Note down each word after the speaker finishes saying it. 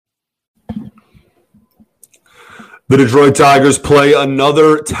The Detroit Tigers play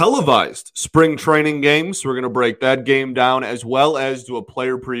another televised spring training game, so we're going to break that game down as well as do a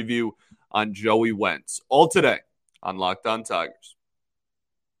player preview on Joey Wentz. All today on Locked On Tigers.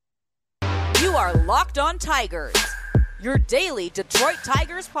 You are Locked On Tigers, your daily Detroit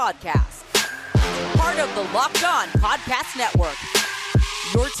Tigers podcast. Part of the Locked On Podcast Network,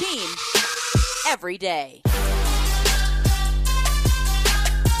 your team every day.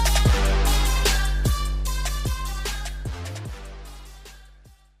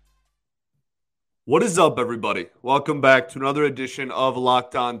 What is up, everybody? Welcome back to another edition of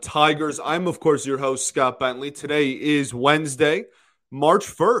Locked On Tigers. I'm, of course, your host, Scott Bentley. Today is Wednesday, March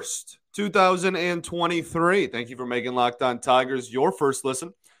 1st, 2023. Thank you for making Locked On Tigers your first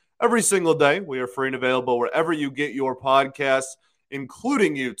listen every single day. We are free and available wherever you get your podcasts,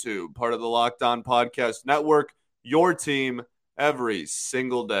 including YouTube, part of the Locked On Podcast Network, your team every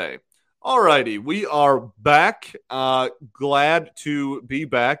single day. All righty, we are back. Glad to be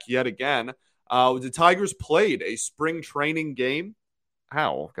back yet again. The Tigers played a spring training game.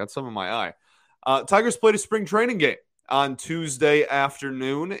 Ow, got some in my eye. Tigers played a spring training game on Tuesday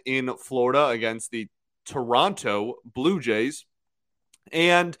afternoon in Florida against the Toronto Blue Jays.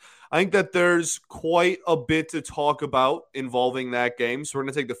 And I think that there's quite a bit to talk about involving that game. So we're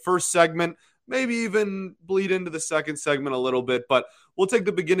going to take the first segment, maybe even bleed into the second segment a little bit. But we'll take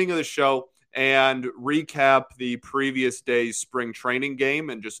the beginning of the show and recap the previous day's spring training game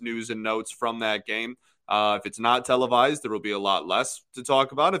and just news and notes from that game. If it's not televised, there will be a lot less to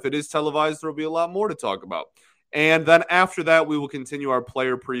talk about. If it is televised, there will be a lot more to talk about. And then after that, we will continue our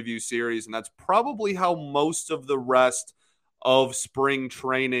player preview series, and that's probably how most of the rest of spring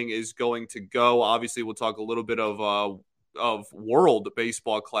training is going to go. Obviously, we'll talk a little bit of World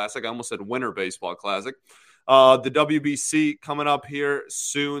Baseball Classic. I almost said Winter Baseball Classic. The WBC coming up here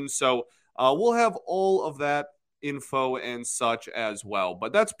soon, so we'll have all of that info and such as well.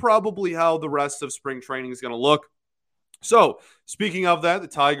 But that's probably how the rest of spring training is going to look. So, speaking of that, the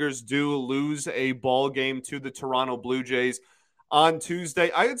Tigers do lose a ball game to the Toronto Blue Jays on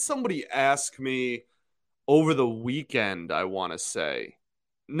Tuesday. I had somebody ask me over the weekend, I want to say.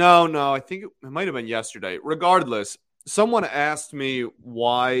 No, I think it might have been yesterday. Regardless, someone asked me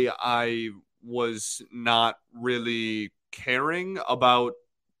why I was not really caring about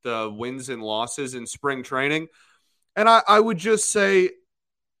the wins and losses in spring training. And I would just say,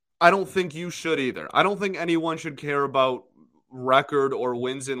 I don't think you should either. I don't think anyone should care about record or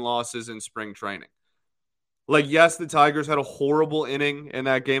wins and losses in spring training. Like, yes, the Tigers had a horrible inning in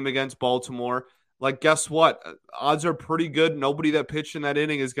that game against Baltimore. Like, guess what? Odds are pretty good. Nobody that pitched in that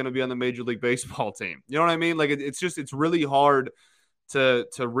inning is going to be on the Major League Baseball team. You know what I mean? Like, it's really hard to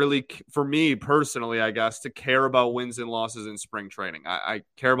really, for me personally, I guess, to care about wins and losses in spring training. I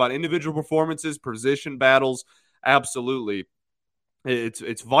care about individual performances, position battles. Absolutely.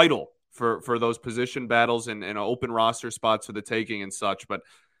 It's vital for those position battles and open roster spots for the taking and such. But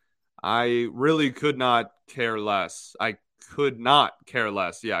I really could not care less. I could not care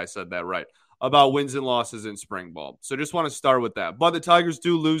less. Yeah, I said that right. About wins and losses in spring ball. So just want to start with that. But the Tigers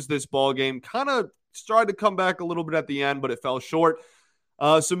do lose this ball game. Kind of tried to come back a little bit at the end, but it fell short.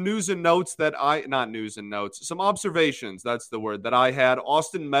 Some news and notes some observations, that's the word, that I had.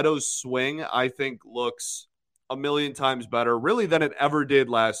 Austin Meadows' swing, I think, looks a million times better, really, than it ever did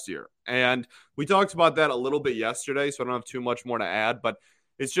last year. And we talked about that a little bit yesterday, so I don't have too much more to add, but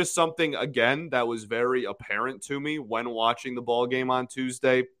it's just something, again, that was very apparent to me when watching the ball game on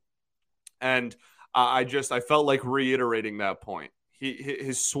Tuesday. And I felt like reiterating that point.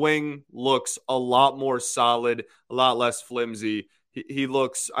 His swing looks a lot more solid, a lot less flimsy.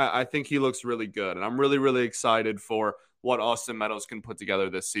 I think he looks really good. And I'm really, really excited for what Austin Meadows can put together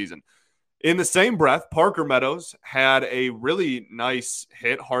this season. In the same breath, Parker Meadows had a really nice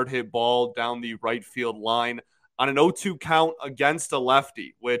hard hit ball down the right field line on an 0-2 count against a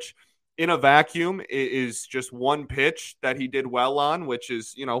lefty, which in a vacuum is just one pitch that he did well on, which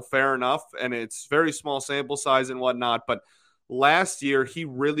is, fair enough. And it's very small sample size and whatnot. But last year, he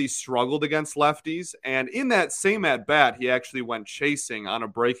really struggled against lefties. And in that same at-bat, he actually went chasing on a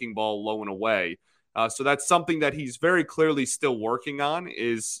breaking ball low and away. So that's something that he's very clearly still working on,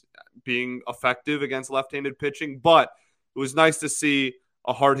 is being effective against left-handed pitching. But it was nice to see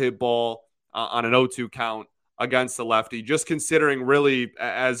a hard hit ball on an 0-2 count against the lefty, just considering really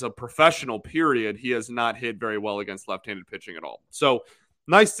as a professional period, he has not hit very well against left-handed pitching at all. So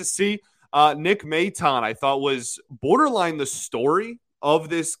nice to see. Nick Maton, I thought, was borderline the story of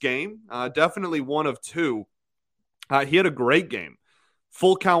this game. Definitely one of two. He had a great game.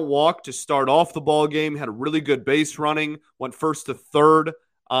 Full count walk to start off the ball game, had a really good base running, went first to third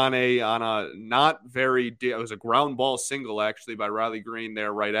on a not very it was a ground ball single actually by Riley Green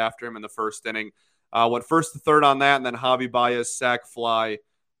there right after him in the first inning. Went first to third on that, and then Javi Baez sac fly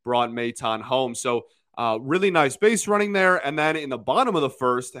brought Maton home. So really nice base running there. And then in the bottom of the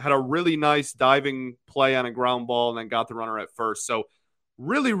first, had a really nice diving play on a ground ball and then got the runner at first. So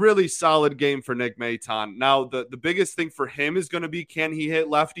really, really solid game for Nick Maton. Now, the biggest thing for him is going to be, can he hit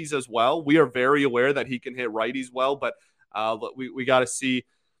lefties as well? We are very aware that he can hit righties well, but we got to see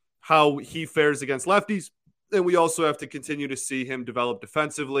how he fares against lefties. And we also have to continue to see him develop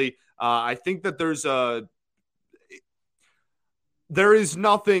defensively. I think that there is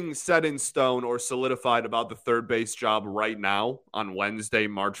nothing set in stone or solidified about the third base job right now on Wednesday,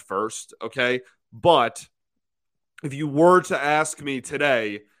 March 1st, okay? But if you were to ask me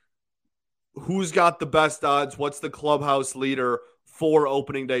today, who's got the best odds, what's the clubhouse leader for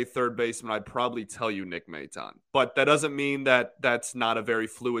opening day third baseman, I'd probably tell you Nick Maton. But that doesn't mean that that's not a very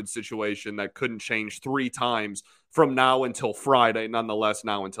fluid situation that couldn't change 3 times from now until Friday, nonetheless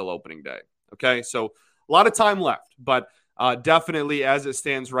now until opening day, okay? So a lot of time left, but definitely, as it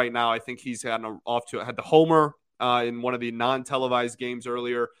stands right now, I think he's had the homer in one of the non-televised games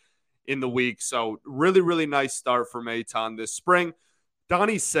earlier in the week. So really, really nice start for Maton this spring.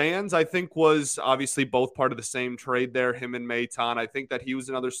 Donnie Sands, I think, was obviously both part of the same trade there, him and Maton. I think that he was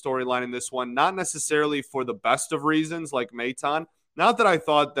another storyline in this one, not necessarily for the best of reasons like Maton. Not that I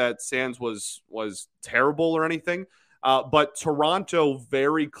thought that Sands was terrible or anything, but Toronto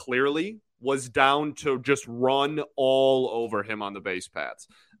very clearly was down to just run all over him on the base paths.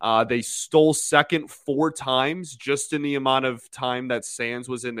 They stole second 4 times just in the amount of time that Sands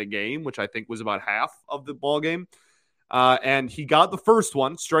was in the game, which I think was about half of the ball game. And he got the first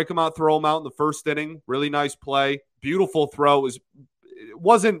one, strike him out, throw him out in the first inning. Really nice play. Beautiful throw. It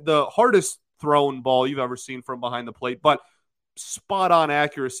wasn't the hardest thrown ball you've ever seen from behind the plate, but spot on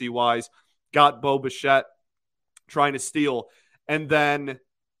accuracy-wise. Got Bo Bichette trying to steal. And then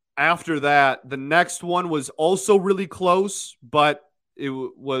after that, the next one was also really close, but it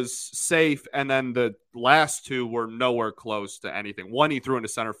was safe. And then the last 2 were nowhere close to anything. One he threw into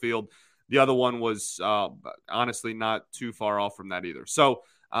center field. The other one was honestly not too far off from that either. So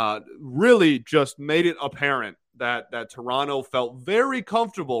really just made it apparent that Toronto felt very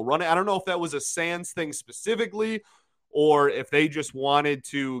comfortable running. I don't know if that was a Sands thing specifically or if they just wanted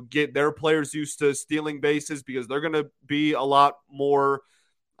to get their players used to stealing bases because they're going to be a lot more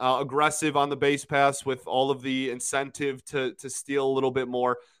aggressive on the base pass with all of the incentive to steal a little bit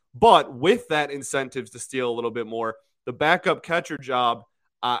more. But with that incentive to steal a little bit more, the backup catcher job,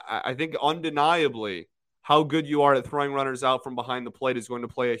 I think undeniably how good you are at throwing runners out from behind the plate is going to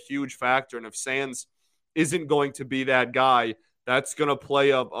play a huge factor. And if Sands isn't going to be that guy, that's going to play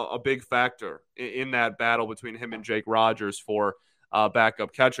a big factor in that battle between him and Jake Rogers for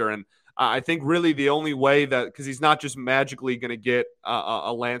backup catcher. And I think really the only way that, because he's not just magically going to get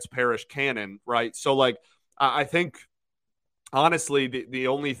a Lance Parrish cannon, right? So, like, I think, honestly, the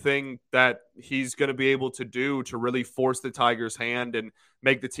only thing that he's going to be able to do to really force the Tigers' hand and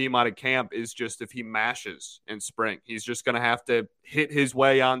make the team out of camp is just if he mashes in spring. He's just going to have to hit his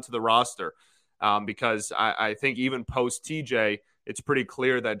way onto the roster because I think even post-TJ, it's pretty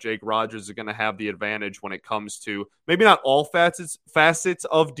clear that Jake Rogers is going to have the advantage when it comes to maybe not all facets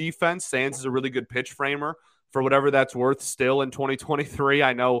of defense. Sands is a really good pitch framer for whatever that's worth still in 2023.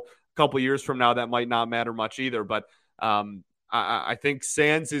 I know a couple years from now that might not matter much either, but I think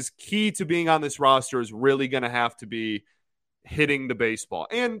Sands is key to being on this roster is really going to have to be hitting the baseball.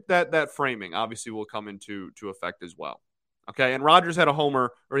 And that framing obviously will come into effect as well. Okay, and Rogers had a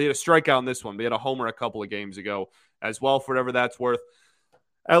homer, or he had a strikeout in this one, but he had a homer a couple of games ago as well, for whatever that's worth.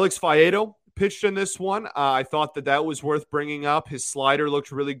 Alex Faedo pitched in this one. I thought that was worth bringing up. His slider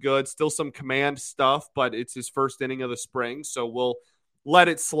looked really good. Still some command stuff, but it's his first inning of the spring, so we'll let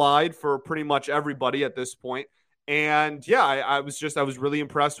it slide for pretty much everybody at this point. And yeah, I was really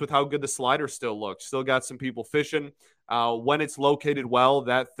impressed with how good the slider still looks. Still got some people fishing. When it's located well,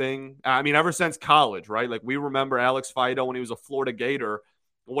 that thing, I mean, ever since college, right? Like we remember Alex Faedo when he was a Florida Gator,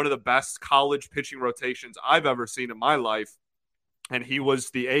 one of the best college pitching rotations I've ever seen in my life. And he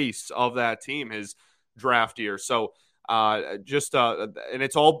was the ace of that team his draft year. So and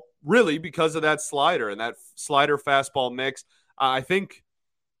it's all really because of that slider and that slider fastball mix. I think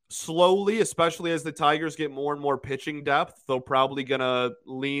slowly, especially as the Tigers get more and more pitching depth, they're probably going to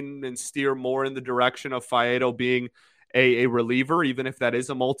lean and steer more in the direction of Faedo being a reliever, even if that is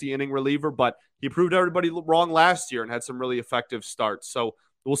a multi-inning reliever. But he proved everybody wrong last year and had some really effective starts. So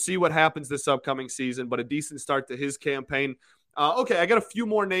we'll see what happens this upcoming season, but a decent start to his campaign. Okay, I got a few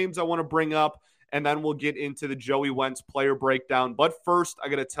more names I want to bring up, and then we'll get into the Joey Wentz player breakdown. But first, I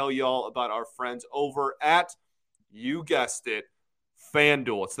got to tell you all about our friends over at, you guessed it,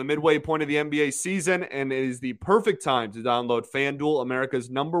 FanDuel. It's the midway point of the NBA season, and it is the perfect time to download FanDuel, America's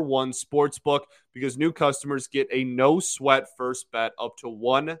 #1 sports book, because new customers get a no-sweat first bet up to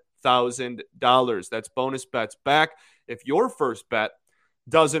 $1,000. That's bonus bets back. If your first bet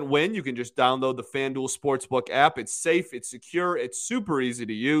doesn't win, you can just download the FanDuel Sportsbook app. It's safe, it's secure, it's super easy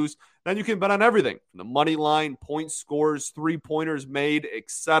to use. Then you can bet on everything from the money line, point scores, three-pointers made,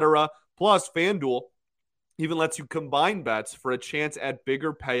 etc. Plus, FanDuel even lets you combine bets for a chance at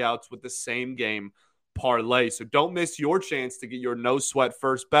bigger payouts with the same game parlay. So don't miss your chance to get your no-sweat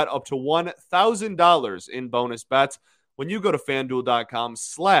first bet up to $1,000 in bonus bets when you go to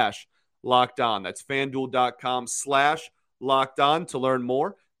FanDuel.com/LockedOn. That's FanDuel.com/LockedOn to learn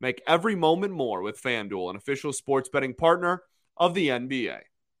more. Make every moment more with FanDuel, an official sports betting partner of the NBA.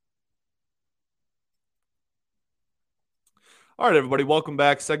 All right, everybody, welcome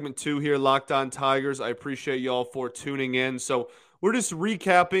back. Segment 2 here, Locked On Tigers. I appreciate you all for tuning in. So we're just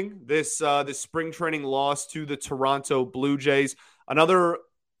recapping this spring training loss to the Toronto Blue Jays. Another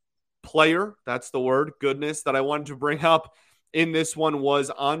player, that's the word, goodness, that I wanted to bring up in this one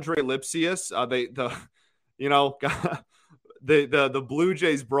was Andre Lipcius. The Blue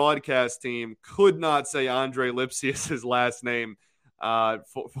Jays broadcast team could not say Andre Lipcius' last name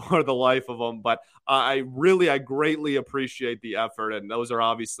for the life of them, but I greatly appreciate the effort, and those are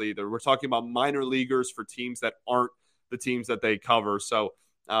obviously we're talking about minor leaguers for teams that aren't the teams that they cover, so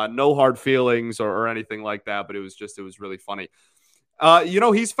no hard feelings or anything like that, but it was really funny.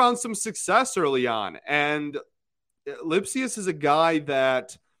 He's found some success early on, and Lipcius is a guy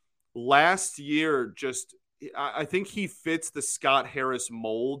that last year I think he fits the Scott Harris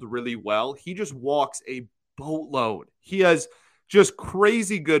mold really well. He just walks a boatload. He has just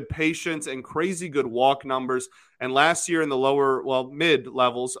crazy good patience and crazy good walk numbers. And last year in the mid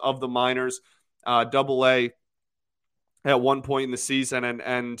levels of the minors, AA at one point in the season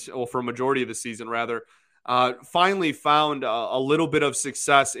and for a majority of the season rather, finally found a little bit of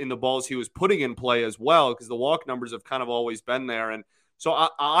success in the balls he was putting in play as well, because the walk numbers have kind of always been there. And so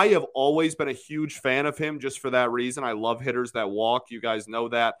I have always been a huge fan of him just for that reason. I love hitters that walk. You guys know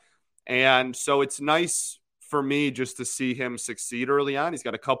that. And so it's nice for me just to see him succeed early on. He's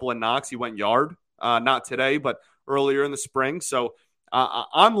got a couple of knocks. He went yard, not today, but earlier in the spring. So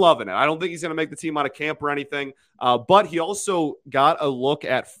I'm loving it. I don't think he's going to make the team out of camp or anything, but he also got a look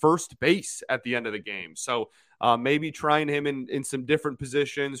at first base at the end of the game. So maybe trying him in some different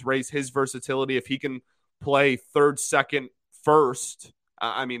positions, raise his versatility. If he can play third, second, first,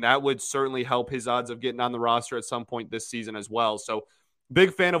 that would certainly help his odds of getting on the roster at some point this season as well. So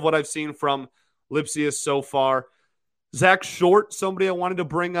big fan of what I've seen from Lipcius so far. Zach Short, somebody I wanted to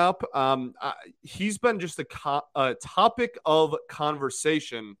bring up. He's been just a topic of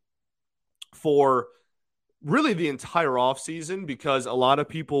conversation for really the entire offseason, because a lot of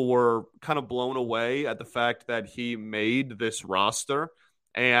people were kind of blown away at the fact that he made this roster.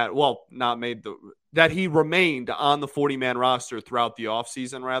 And, that he remained on the 40-man roster throughout the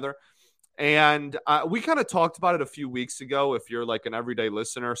offseason, rather. And we kind of talked about it a few weeks ago, if you're like an everyday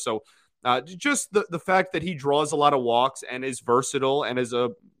listener. So just the fact that he draws a lot of walks and is versatile and is a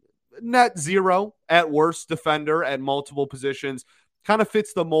net zero at worst defender at multiple positions kind of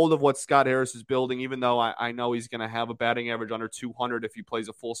fits the mold of what Scott Harris is building, even though I know he's going to have a batting average under 200 if he plays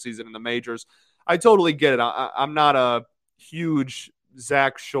a full season in the majors. I totally get it. I'm not a huge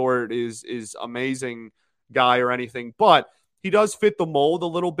Zach Short is amazing guy or anything, but he does fit the mold a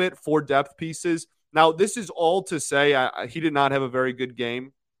little bit for depth pieces. Now, this is all to say he did not have a very good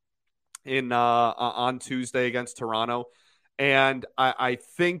game on Tuesday against Toronto. And I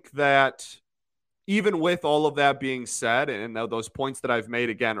think that even with all of that being said, and those points that I've made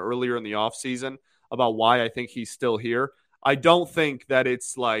again earlier in the offseason about why I think he's still here, I don't think that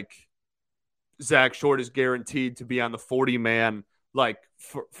it's like Zach Short is guaranteed to be on the 40-man like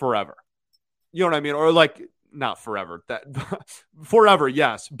forever. You know what I mean? Or like, not forever. That forever,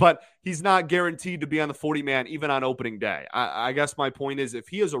 yes, but he's not guaranteed to be on the 40-man even on opening day. I guess my point is, if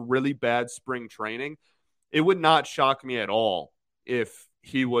he has a really bad spring training, it would not shock me at all if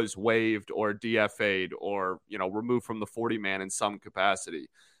he was waived or DFA'd or removed from the 40-man in some capacity.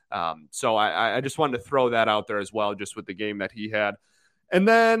 So I just wanted to throw that out there as well, just with the game that he had. And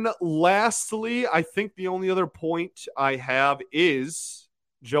then lastly, I think the only other point I have is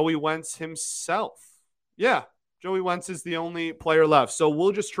Joey Wentz himself. Yeah, Joey Wentz is the only player left. So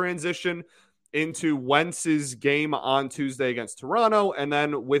we'll just transition into Wentz's game on Tuesday against Toronto. And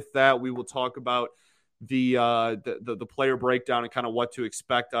then with that, we will talk about the player breakdown and kind of what to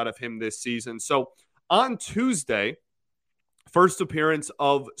expect out of him this season. So on Tuesday, first appearance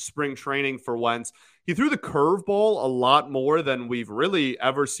of spring training for Wentz, he threw the curveball a lot more than we've really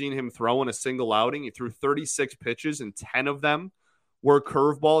ever seen him throw in a single outing. He threw 36 pitches and 10 of them were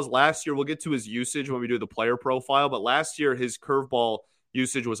curveballs. Last year, we'll get to his usage when we do the player profile, but last year his curveball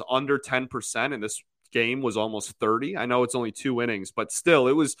usage was under 10%, and this game was almost 30. I know it's only 2 innings, but still,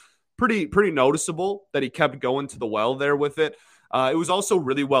 it was pretty noticeable that he kept going to the well there with it. It was also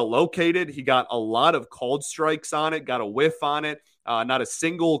really well located. He got a lot of called strikes on it, got a whiff on it. Not a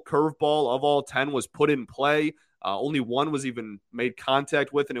single curveball of all 10 was put in play. Only one was even made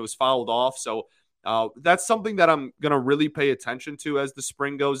contact with, and it was fouled off. So that's something that I'm going to really pay attention to as the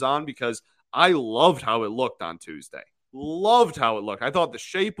spring goes on, because I loved how it looked on Tuesday. Loved how it looked. I thought the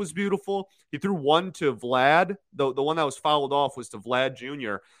shape was beautiful. He threw one to Vlad. The one that was fouled off was to Vlad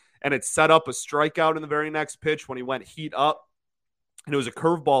Jr., and it set up a strikeout in the very next pitch when he went heat up. And it was a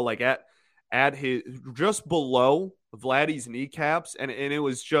curveball like at his just below Vladdy's kneecaps, and it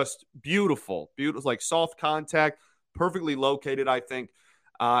was just beautiful, like soft contact, perfectly located, I think.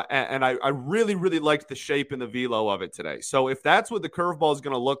 And I really, really liked the shape and the velo of it today. So if that's what the curveball is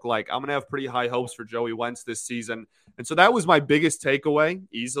going to look like, I'm going to have pretty high hopes for Joey Wentz this season. And so that was my biggest takeaway,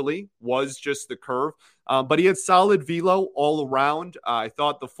 easily, was just the curve. But he had solid velo all around. I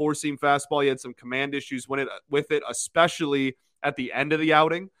thought the four-seam fastball, he had some command issues with it, especially at the end of the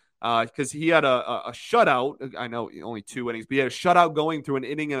outing, because he had a shutout. I know only 2 innings, but he had a shutout going through an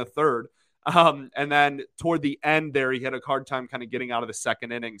inning and a third. And then toward the end there, he had a hard time kind of getting out of the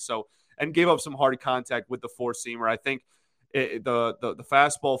second inning. So, and gave up some hard contact with the four-seamer. I think the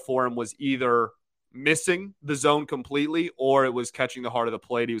fastball for him was either missing the zone completely, or it was catching the heart of the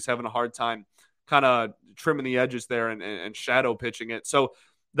plate. He was having a hard time kind of trimming the edges there and shadow pitching it. So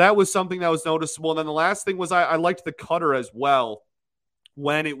that was something that was noticeable. And then the last thing was I liked the cutter as well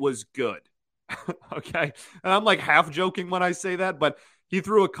when it was good. Okay. And I'm like half joking when I say that, but he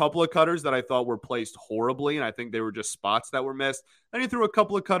threw a couple of cutters that I thought were placed horribly, and I think they were just spots that were missed. And he threw a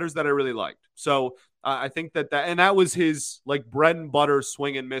couple of cutters that I really liked. So I think that was his like bread and butter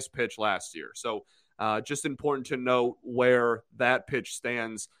swing and miss pitch last year. So just important to note where that pitch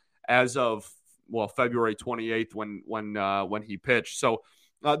stands as of February 28th when he pitched. So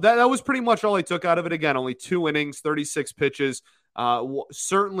that was pretty much all I took out of it. Again, only 2 innings, 36 pitches.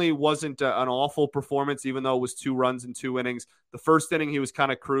 Certainly wasn't an awful performance, even though it was 2 runs in 2 innings. The first inning, he was kind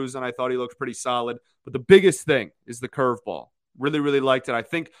of cruising. I thought he looked pretty solid. But the biggest thing is the curveball. Really, really liked it. I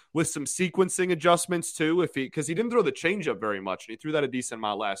think with some sequencing adjustments too, because he didn't throw the changeup very much, and he threw that a decent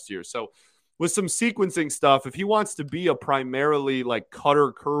amount last year. So with some sequencing stuff, if he wants to be a primarily like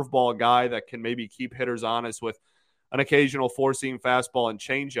cutter curveball guy that can maybe keep hitters honest with an occasional four-seam fastball and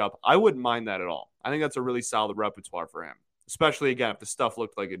changeup, I wouldn't mind that at all. I think that's a really solid repertoire for him, especially, again, if the stuff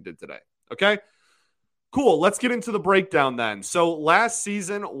looked like it did today. Okay? Cool. Let's get into the breakdown then. So last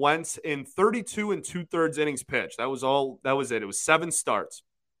season, Wentz in 32 2/3 innings pitched. That was it. It was 7 starts.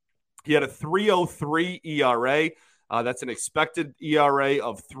 He had a 3.03 ERA. That's an expected ERA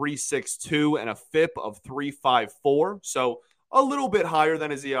of 3.62 and a FIP of 3.54. So a little bit higher than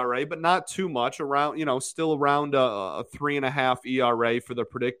his ERA, but not too much. Still around a 3.5 ERA for the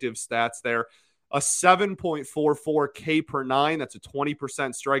predictive stats there. A 7.44 K per 9. That's a 20%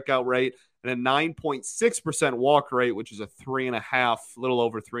 strikeout rate, and a 9.6% walk rate, which is a 3.5, little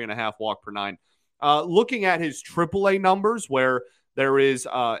over 3.5 walk per 9. Looking at his AAA numbers, where there is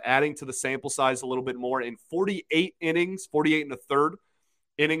adding to the sample size a little bit more, in 48 innings, 48 1/3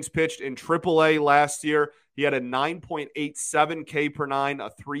 innings pitched in AAA last year, he had a 9.87 K per 9, a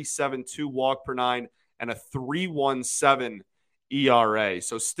 3.72 walk per 9, and a 3.17 ERA.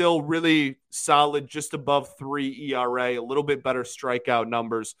 So still really solid, just above 3 ERA, a little bit better strikeout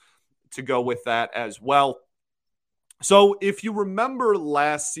numbers to go with that as well. So if you remember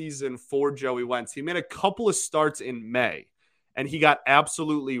last season for Joey Wentz, he made a couple of starts in May, and he got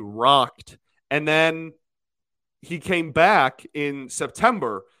absolutely rocked. And then he came back in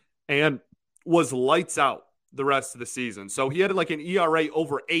September and was lights out the rest of the season. So he had like an ERA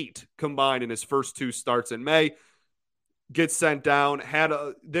over 8 combined in his first 2 starts in May. Gets sent down.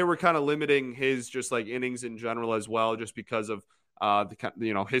 They were kind of limiting his just like innings in general as well, just because of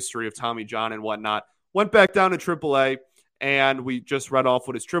the history of Tommy John and whatnot. Went back down to AAA, and we just read off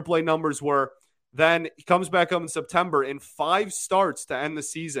what his AAA numbers were. Then he comes back up in September in 5 starts to end the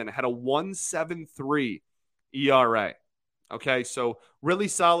season, had a 1.73 ERA. Okay, so really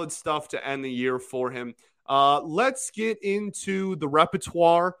solid stuff to end the year for him. Let's get into the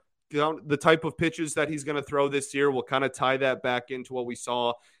repertoire the type of pitches that he's going to throw this year. We'll kind of tie that back into what we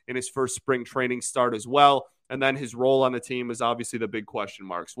saw in his first spring training start as well. And then his role on the team is obviously the big question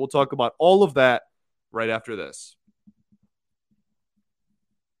marks. We'll talk about all of that right after this.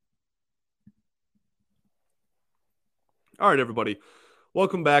 All right, everybody.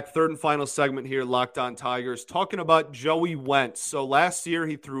 Welcome back. Third and final segment here, Locked On Tigers, talking about Joey Wentz. So last year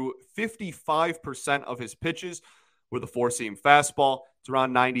he threw 55% of his pitches with a four-seam fastball. It's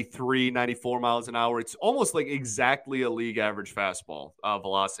around 93, 94 miles an hour. It's almost like exactly a league average fastball,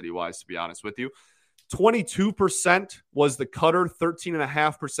 velocity-wise, to be honest with you. 22% was the cutter,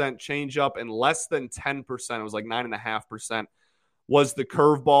 13.5% changeup, and less than 10%, it was like 9.5%, was the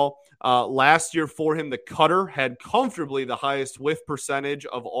curveball. Last year for him, the cutter had comfortably the highest whiff percentage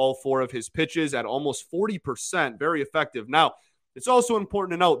of all four of his pitches at almost 40%. Very effective. Now, it's also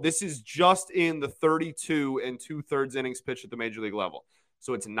important to note this is just in the 32 and 2/3 innings pitch at the major league level.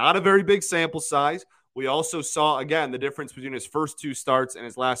 So it's not a very big sample size. We also saw, again, the difference between his first two starts and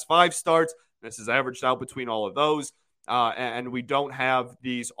his last five starts. This is averaged out between all of those. And we don't have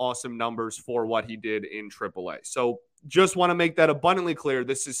these awesome numbers for what he did in AAA. So just want to make that abundantly clear.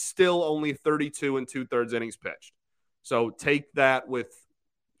 This is still only 32 and 2/3 innings pitched. So take that with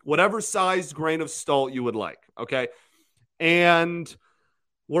whatever sized grain of salt you would like. Okay. And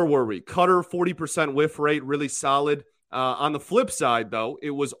where were we? Cutter, 40% whiff rate, really solid. On the flip side, though,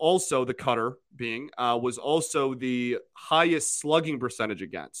 it was also the cutter was also the highest slugging percentage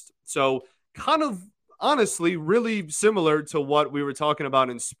against. So kind of honestly, really similar to what we were talking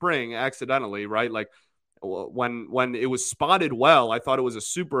about in spring accidentally, right? Like when it was spotted well, I thought it was a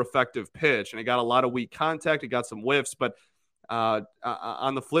super effective pitch and it got a lot of weak contact. It got some whiffs, but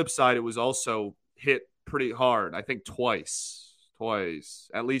on the flip side, it was also hit pretty hard. I think twice,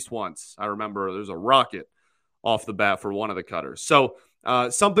 at least once. I remember there's a rocket off the bat for one of the cutters. So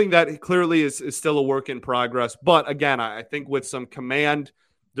something that clearly is still a work in progress. But again, I think with some command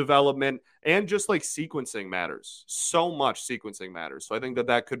development and just like sequencing matters. So much sequencing matters. So I think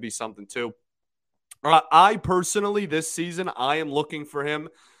that could be something too. I personally, this season, I am looking for him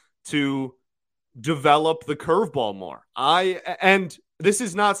to develop the curveball more. And this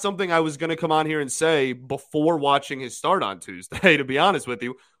is not something I was going to come on here and say before watching his start on Tuesday, to be honest with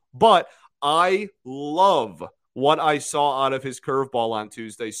you. But I love what I saw out of his curveball on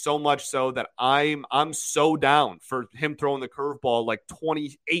Tuesday, so much so that I'm so down for him throwing the curveball like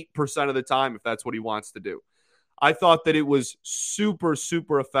 28% of the time if that's what he wants to do. I thought that it was super,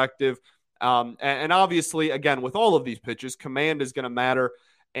 super effective. And obviously, again, with all of these pitches, command is going to matter.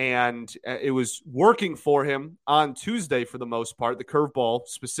 And it was working for him on Tuesday for the most part, the curveball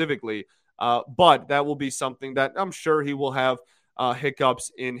specifically. But that will be something that I'm sure he will have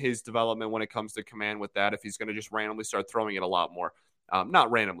hiccups in his development when it comes to command with that, if he's going to just randomly start throwing it a lot more. Not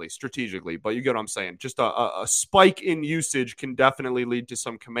randomly, strategically, but you get what I'm saying. Just a spike in usage can definitely lead to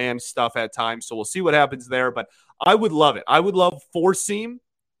some command stuff at times. So we'll see what happens there. But I would love it. I would love four-seam,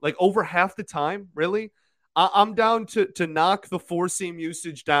 like over half the time, really. I'm down to knock the four-seam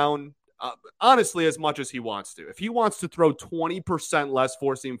usage down, honestly, as much as he wants to. If he wants to throw 20% less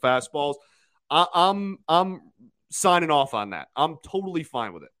four-seam fastballs, I'm signing off on that. I'm totally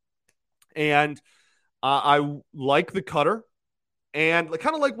fine with it. And I like the cutter. And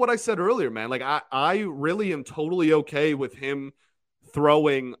kind of like what I said earlier, man, like I really am totally okay with him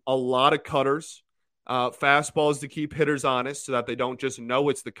throwing a lot of cutters, fastballs to keep hitters honest so that they don't just know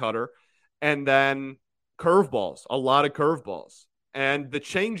it's the cutter, and then curveballs, a lot of curveballs. And the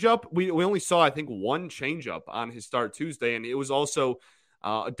changeup, we only saw, I think, one changeup on his start Tuesday, and it was also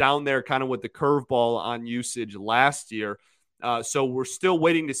down there kind of with the curveball on usage last year. So we're still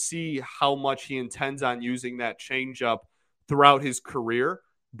waiting to see how much he intends on using that changeup throughout his career.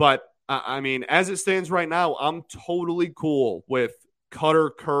 But I mean, as it stands right now, I'm totally cool with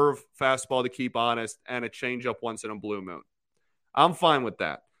cutter, curve, fastball to keep honest, and a changeup once in a blue moon. I'm fine with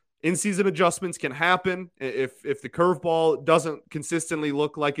that. In-season adjustments can happen. If the curveball doesn't consistently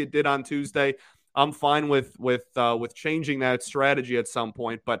look like it did on Tuesday, I'm fine with changing that strategy at some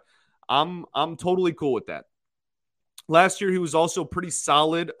point. But I'm totally cool with that. Last year, he was also pretty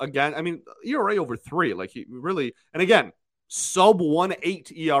solid again. I mean, ERA over 3. Like, he really, and again, sub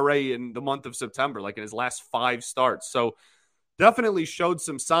 1.8 ERA in the month of September, like in his last 5 starts. So definitely showed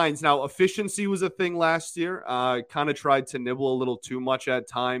some signs. Now, efficiency was a thing last year. Kind of tried to nibble a little too much at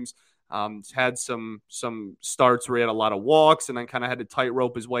times. Had some starts where he had a lot of walks and then kind of had to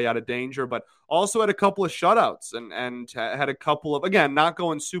tightrope his way out of danger, but also had a couple of shutouts and had a couple of, again, not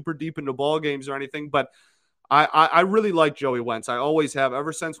going super deep into ball games or anything, but I really like Joey Wentz. I always have.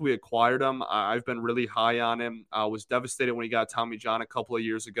 Ever since we acquired him, I've been really high on him. I was devastated when he got Tommy John a couple of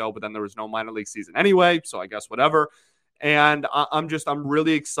years ago, but then there was no minor league season anyway, so I guess whatever. And I'm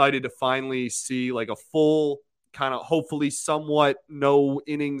really excited to finally see like a full kind of hopefully somewhat no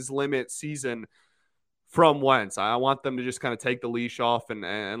innings limit season from Wentz. I want them to just kind of take the leash off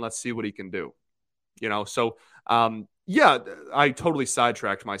and let's see what he can do. So yeah, I totally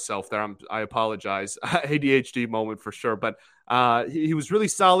sidetracked myself there. I apologize. ADHD moment for sure. But he was really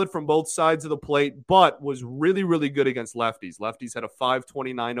solid from both sides of the plate, but was really, really good against lefties. Lefties had a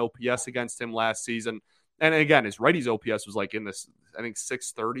 529 OPS against him last season. And again, his righties OPS was like in this, I think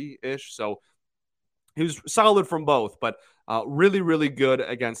 630-ish. So he was solid from both, but really, really good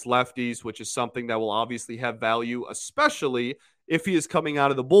against lefties, which is something that will obviously have value, especially if he is coming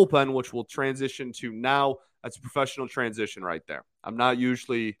out of the bullpen, which we'll transition to now. That's a professional transition right there. I'm not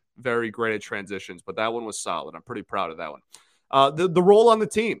usually very great at transitions, but that one was solid. I'm pretty proud of that one. The role on the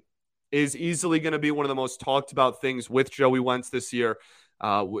team is easily going to be one of the most talked about things with Joey Wentz this year.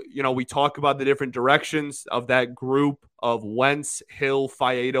 We talk about the different directions of that group of Wentz, Hill,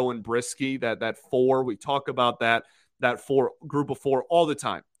 Faedo, and Brisky, that four. We talk about that group of four all the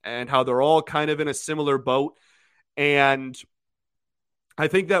time and how they're all kind of in a similar boat. And I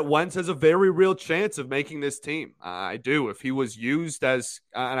think that Wentz has a very real chance of making this team. I do. If he was used as,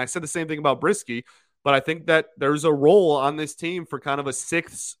 and I said the same thing about Brisky, but I think that there's a role on this team for kind of a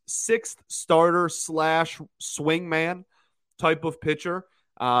sixth starter / swing man type of pitcher.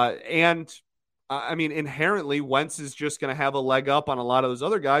 Inherently, Wentz is just going to have a leg up on a lot of those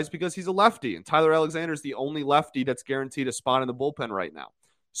other guys because he's a lefty, and Tyler Alexander is the only lefty that's guaranteed a spot in the bullpen right now.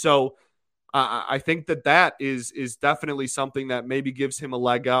 So I think that is definitely something that maybe gives him a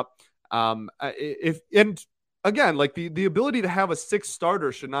leg up. Again, like the ability to have a sixth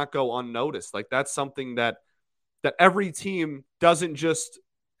starter should not go unnoticed. Like that's something that every team doesn't just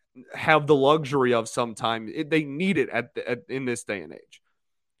have the luxury of sometime. They need it in this day and age.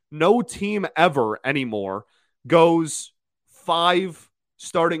 No team ever anymore goes 5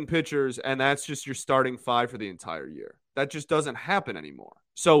 starting pitchers and that's just your starting 5 for the entire year. That just doesn't happen anymore.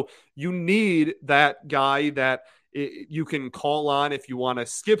 So you need that guy that you can call on if you want to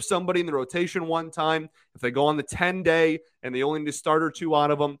skip somebody in the rotation one time. If they go on the 10-day and they only need to start or 2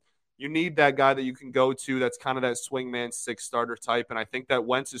 out of them, you need that guy that you can go to that's kind of that swingman 6 starter type. And I think that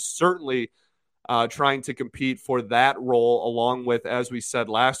Wentz is certainly trying to compete for that role along with, as we said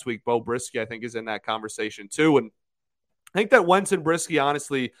last week, Bo Brisky, I think, is in that conversation too. And I think that Wentz and Brisky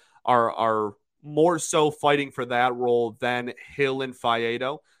honestly are more so fighting for that role than Hill and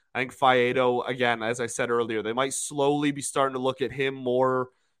Faedo. I think Faedo, again, as I said earlier, they might slowly be starting to look at him more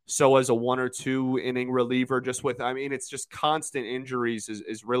so as a 1 or 2 inning reliever. It's just constant injuries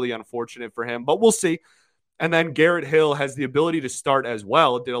is really unfortunate for him, but we'll see. And then Garrett Hill has the ability to start as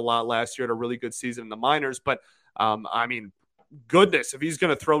well. Did a lot last year, had a really good season in the minors, but goodness, if he's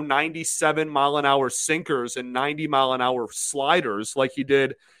going to throw 97 mile an hour sinkers and 90 mile an hour sliders like he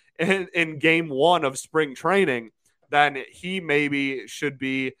did in game 1 of spring training, then he maybe should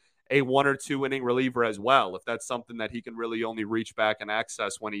be a 1 or 2 inning reliever as well, if that's something that he can really only reach back and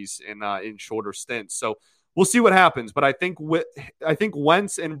access when he's in shorter stints. So we'll see what happens. But I think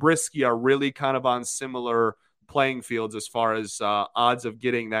Wentz and Brisky are really kind of on similar playing fields as far as odds of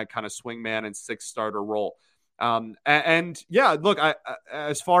getting that kind of swingman and 6 starter role. As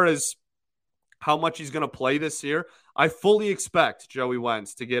far as how much he's going to play this year, I fully expect Joey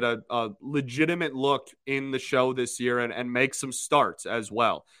Wentz to get a legitimate look in the show this year and make some starts as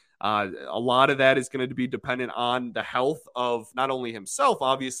well. A lot of that is going to be dependent on the health of not only himself,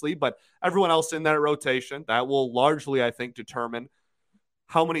 obviously, but everyone else in that rotation. That will largely, I think, determine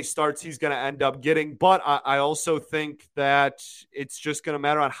how many starts he's going to end up getting. But I also think that it's just going to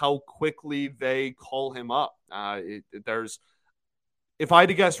matter on how quickly they call him up. If I had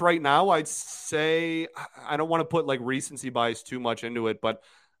to guess right now, I'd say, I don't want to put like recency bias too much into it, but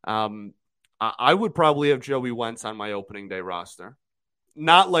I would probably have Joey Wentz on my opening day roster.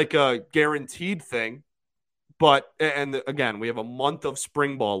 Not like a guaranteed thing, but, and again, we have a month of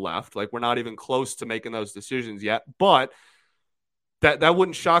spring ball left. Like we're not even close to making those decisions yet, but that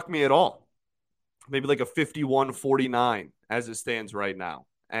wouldn't shock me at all. Maybe like a 51-49 as it stands right now.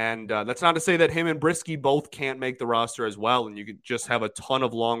 And that's not to say that him and Brisky both can't make the roster as well. And you could just have a ton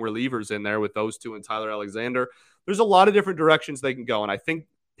of long relievers in there with those 2 and Tyler Alexander. There's a lot of different directions they can go. And I think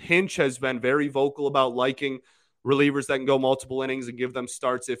Hinch has been very vocal about liking relievers that can go multiple innings and give them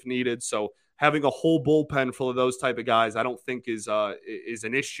starts if needed. So having a whole bullpen full of those type of guys, I don't think is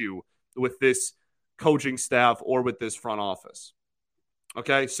an issue with this coaching staff or with this front office.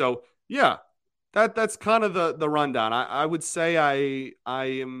 Okay, so yeah, That's kind of the rundown. I would say I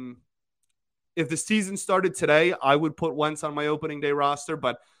am. If the season started today, I would put Wentz on my opening day roster,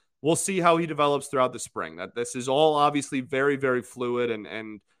 but we'll see how he develops throughout the spring. That this is all obviously very, very fluid,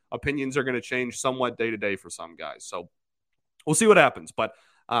 and opinions are going to change somewhat day to day for some guys. So we'll see what happens. But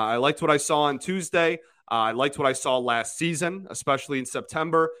I liked what I saw on Tuesday. I liked what I saw last season, especially in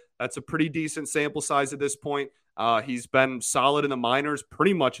September. That's a pretty decent sample size at this point. He's been solid in the minors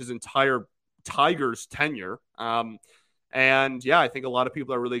pretty much his entire Tigers tenure. And yeah, I think a lot of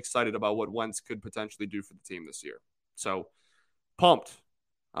people are really excited about what Wentz could potentially do for the team this year. So pumped.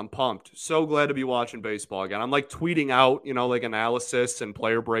 I'm pumped. So glad to be watching baseball again. I'm like tweeting out, like analysis and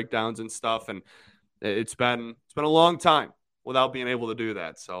player breakdowns and stuff. And it's been a long time without being able to do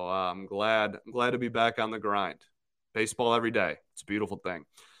that. So I'm glad to be back on the grind. Baseball every day. It's a beautiful thing.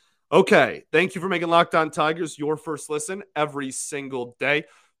 Okay. Thank you for making Locked On Tigers your first listen every single day.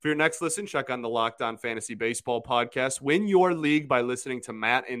 For your next listen, check on the Locked On Fantasy Baseball podcast. Win your league by listening to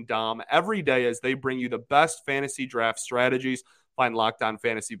Matt and Dom every day as they bring you the best fantasy draft strategies. Find Locked On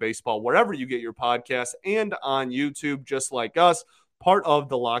Fantasy Baseball wherever you get your podcasts and on YouTube, just like us, part of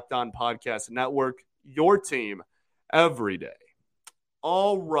the Locked On Podcast Network, your team every day.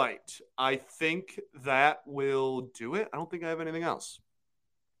 All right. I think that will do it. I don't think I have anything else.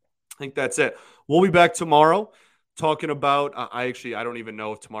 I think that's it. We'll be back tomorrow talking about, I don't even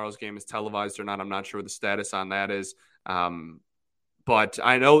know if tomorrow's game is televised or not. I'm not sure what the status on that is. But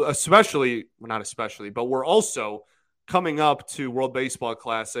I know but we're also coming up to World Baseball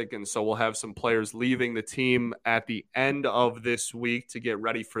Classic. And so we'll have some players leaving the team at the end of this week to get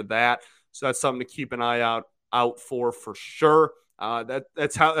ready for that. So that's something to keep an eye out for sure.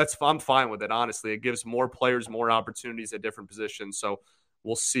 I'm fine with it. Honestly, it gives more players more opportunities at different positions. So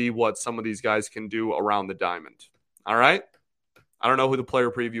we'll see what some of these guys can do around the diamond. All right. I don't know who the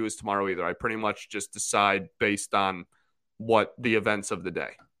player preview is tomorrow either. I pretty much just decide based on what the events of the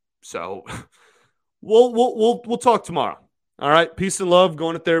day. So we'll talk tomorrow. All right. Peace and love.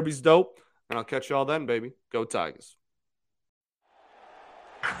 Going to therapy's dope. And I'll catch y'all then, baby. Go Tigers.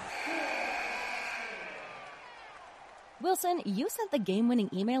 Wilson, you sent the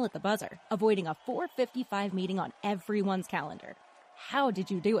game-winning email at the buzzer, avoiding a 4:55 meeting on everyone's calendar. How did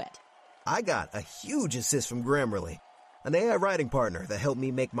you do it? I got a huge assist from Grammarly, an AI writing partner that helped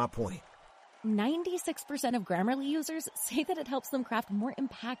me make my point. 96% of Grammarly users say that it helps them craft more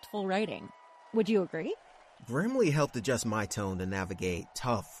impactful writing. Would you agree? Grammarly helped adjust my tone to navigate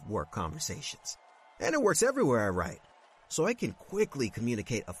tough work conversations. And it works everywhere I write, so I can quickly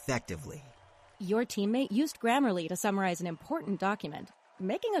communicate effectively. Your teammate used Grammarly to summarize an important document,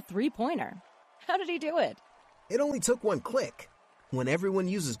 making a 3-pointer. How did he do it? It only took one click. When everyone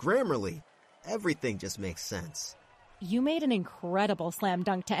uses Grammarly, everything just makes sense. You made an incredible slam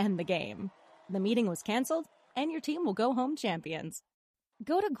dunk to end the game. The meeting was canceled, and your team will go home champions.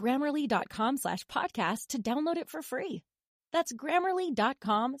 Go to Grammarly.com/podcast to download it for free. That's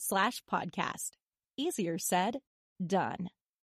Grammarly.com/podcast. Easier said, done.